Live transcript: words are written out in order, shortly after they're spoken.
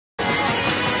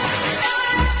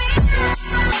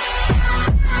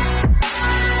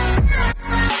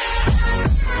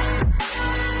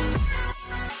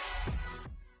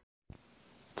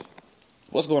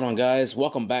What's going on, guys?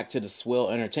 Welcome back to the Swill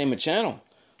Entertainment channel.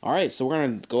 Alright, so we're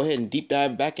going to go ahead and deep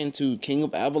dive back into King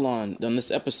of Avalon on this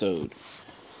episode.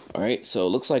 Alright, so it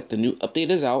looks like the new update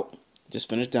is out. Just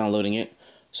finished downloading it.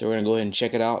 So we're going to go ahead and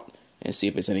check it out and see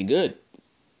if it's any good.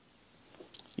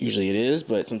 Usually it is,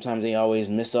 but sometimes they always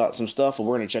miss out some stuff. But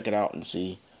we're going to check it out and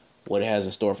see what it has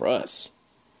in store for us.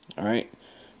 Alright,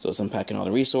 so it's unpacking all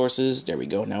the resources. There we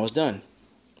go. Now it's done.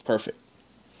 Perfect.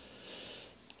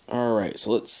 Alright,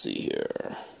 so let's see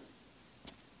here.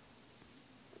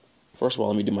 First of all,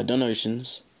 let me do my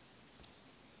donations.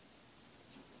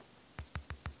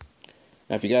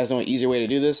 Now, if you guys know an easier way to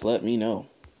do this, let me know.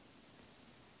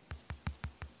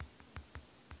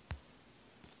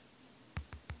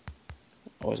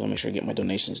 Always want to make sure I get my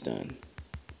donations done.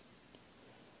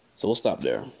 So we'll stop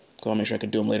there. So I'll make sure I can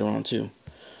do them later on too.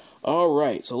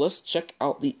 Alright, so let's check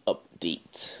out the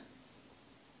update.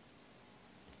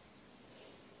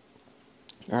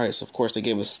 Alright, so of course they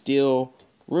gave us steel,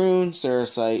 rune,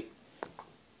 sericite,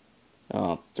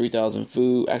 3,000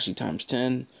 food, actually times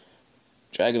 10,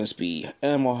 dragon speed,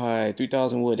 animal hide,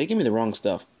 3,000 wood. They gave me the wrong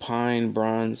stuff. Pine,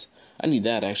 bronze. I need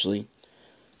that actually.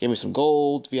 Gave me some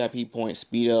gold, VIP points,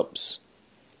 speed ups,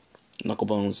 knuckle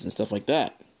bones, and stuff like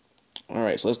that.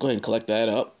 Alright, so let's go ahead and collect that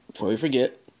up before we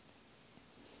forget.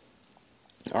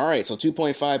 Alright, so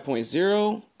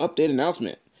 2.5.0 update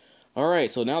announcement.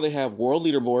 Alright, so now they have world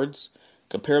leaderboards.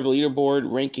 Compare the leaderboard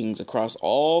rankings across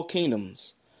all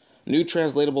kingdoms. New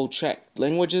translatable Czech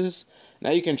languages. Now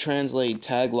you can translate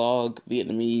Tagalog,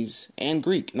 Vietnamese, and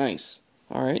Greek. Nice.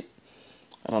 Alright.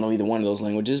 I don't know either one of those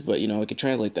languages, but you know, it can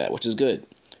translate that, which is good.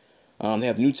 They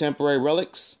have new temporary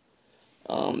relics.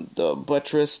 The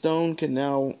buttress stone can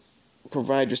now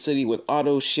provide your city with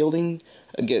auto shielding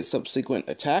against subsequent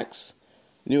attacks.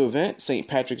 New event, St.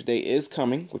 Patrick's Day is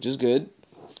coming, which is good.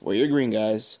 Wear your green,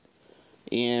 guys.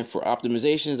 And for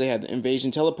optimizations, they have the invasion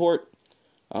teleport.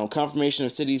 Confirmation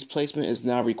of city's placement is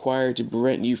now required to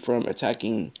prevent you from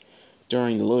attacking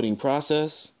during the loading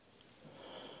process.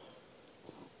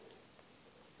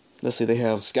 Let's see, they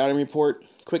have scouting report.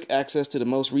 Quick access to the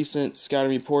most recent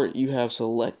scouting report. You have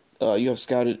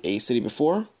scouted a city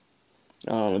before.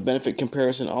 A benefit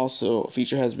comparison also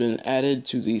feature has been added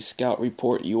to the scout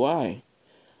report UI.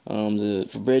 The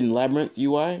Forbidden Labyrinth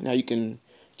UI. Now you can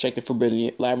check the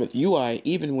Forbidden Labyrinth UI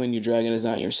even when your dragon is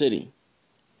not in your city.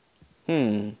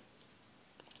 I'm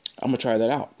going to try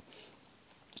that out.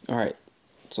 Alright,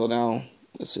 so now,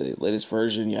 let's see, the latest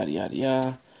version, yada, yada,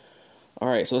 yada.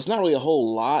 Alright, so it's not really a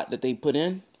whole lot that they put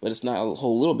in, but it's not a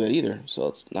whole little bit either, so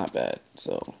it's not bad.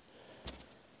 So,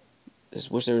 just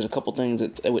wish there was a couple things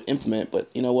that they would implement, but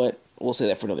you know what? We'll say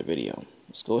that for another video.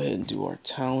 Let's go ahead and do our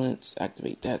talents,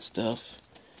 activate that stuff.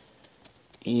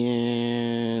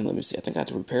 And let me see, I think I have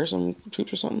to repair some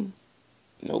troops or something.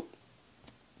 Nope.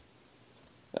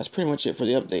 That's pretty much it for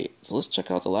the update. So let's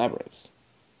check out the labyrinth.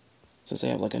 Since they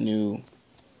have like a new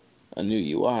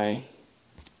UI.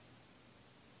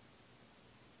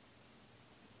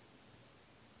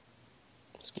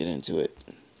 Let's get into it.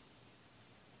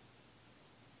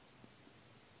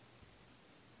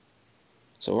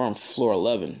 So we're on floor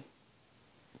 11.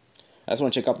 I just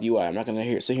want to check out the UI. I'm not going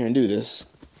to sit here and do this.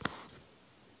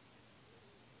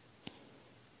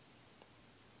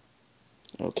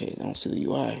 Okay, I don't see the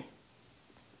UI.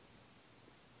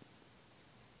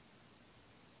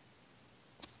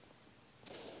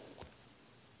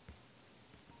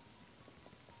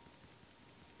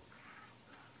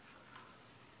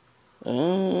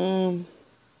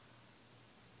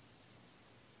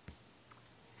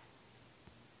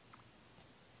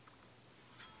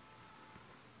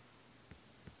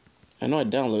 I know I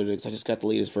downloaded it because I just got the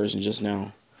latest version just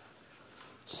now.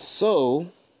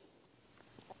 So,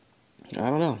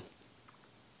 I don't know.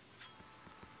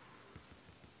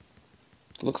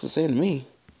 Looks the same to me.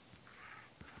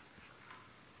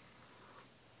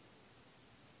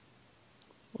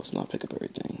 Let's not pick up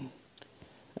everything.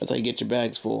 That's how you get your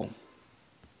bags full.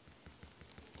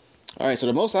 Alright, so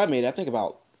the most I made, I think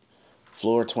about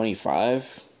floor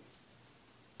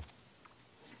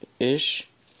 25-ish.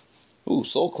 Ooh,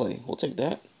 soul clay. We'll take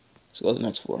that. Let's go to the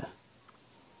next floor.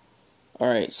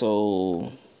 Alright,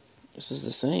 so this is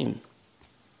the same.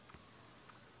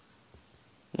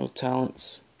 No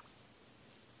talents.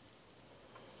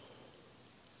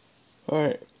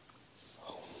 Alright.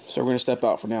 So we're going to step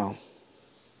out for now.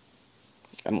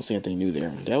 I don't see anything new there.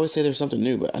 They always say there's something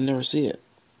new, but I never see it.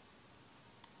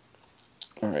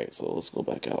 Alright, so let's go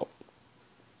back out.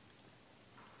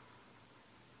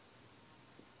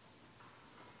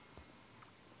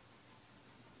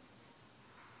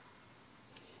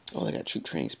 Oh, they got troop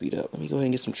training speed up. Let me go ahead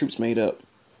and get some troops made up.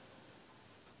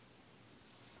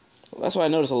 Well, That's what I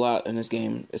notice a lot in this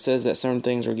game. It says that certain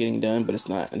things are getting done, but it's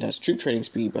not. And that's troop trading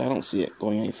speed, but I don't see it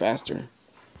going any faster.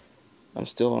 I'm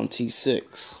still on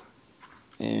T6.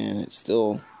 And it's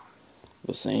still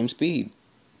the same speed.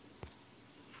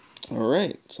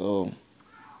 Alright, so I'm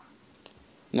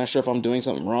not sure if I'm doing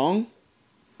something wrong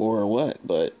or what,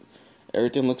 but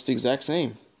everything looks the exact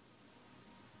same.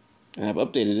 And I've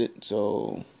updated it,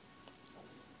 so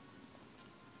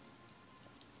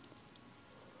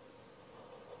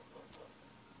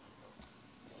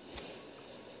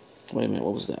wait a minute,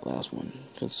 what was that last one?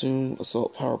 Consume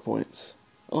assault PowerPoints.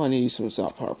 Oh, I need some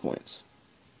assault PowerPoints.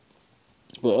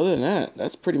 But other than that,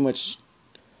 that's pretty much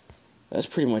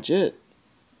it.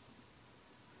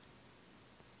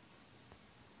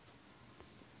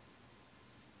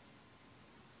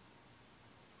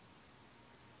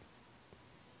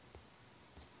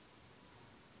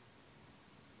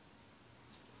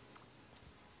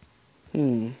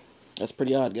 That's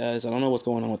pretty odd, guys. I don't know what's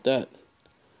going on with that.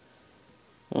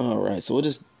 Alright, so we'll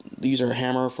just use our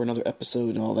hammer for another episode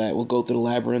and all that. We'll go through the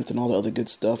labyrinth and all the other good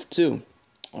stuff too.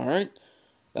 Alright.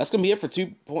 That's gonna be it for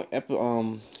update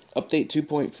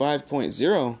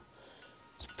 2.5.0.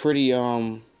 It's pretty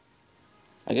I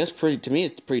guess to me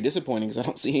it's pretty disappointing because I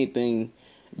don't see anything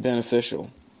beneficial.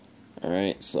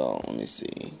 Alright, so let me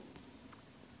see.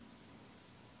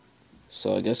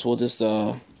 So I guess we'll just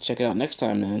check it out next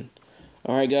time then.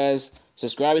 Alright guys,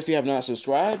 subscribe if you have not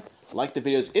subscribed. Like the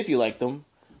videos if you like them.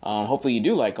 Hopefully you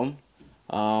do like them.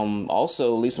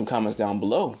 Also leave some comments down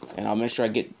below, and I'll make sure I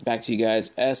get back to you guys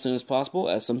as soon as possible,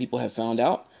 as some people have found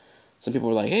out. Some people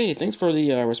were like, hey, thanks for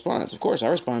the response. Of course, I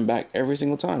respond back every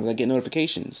single time because I get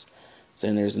notifications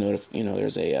saying there's there's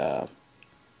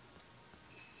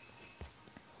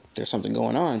something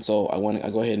going on, so I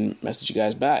go ahead and message you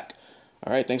guys back.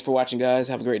 Alright, thanks for watching guys.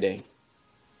 Have a great day.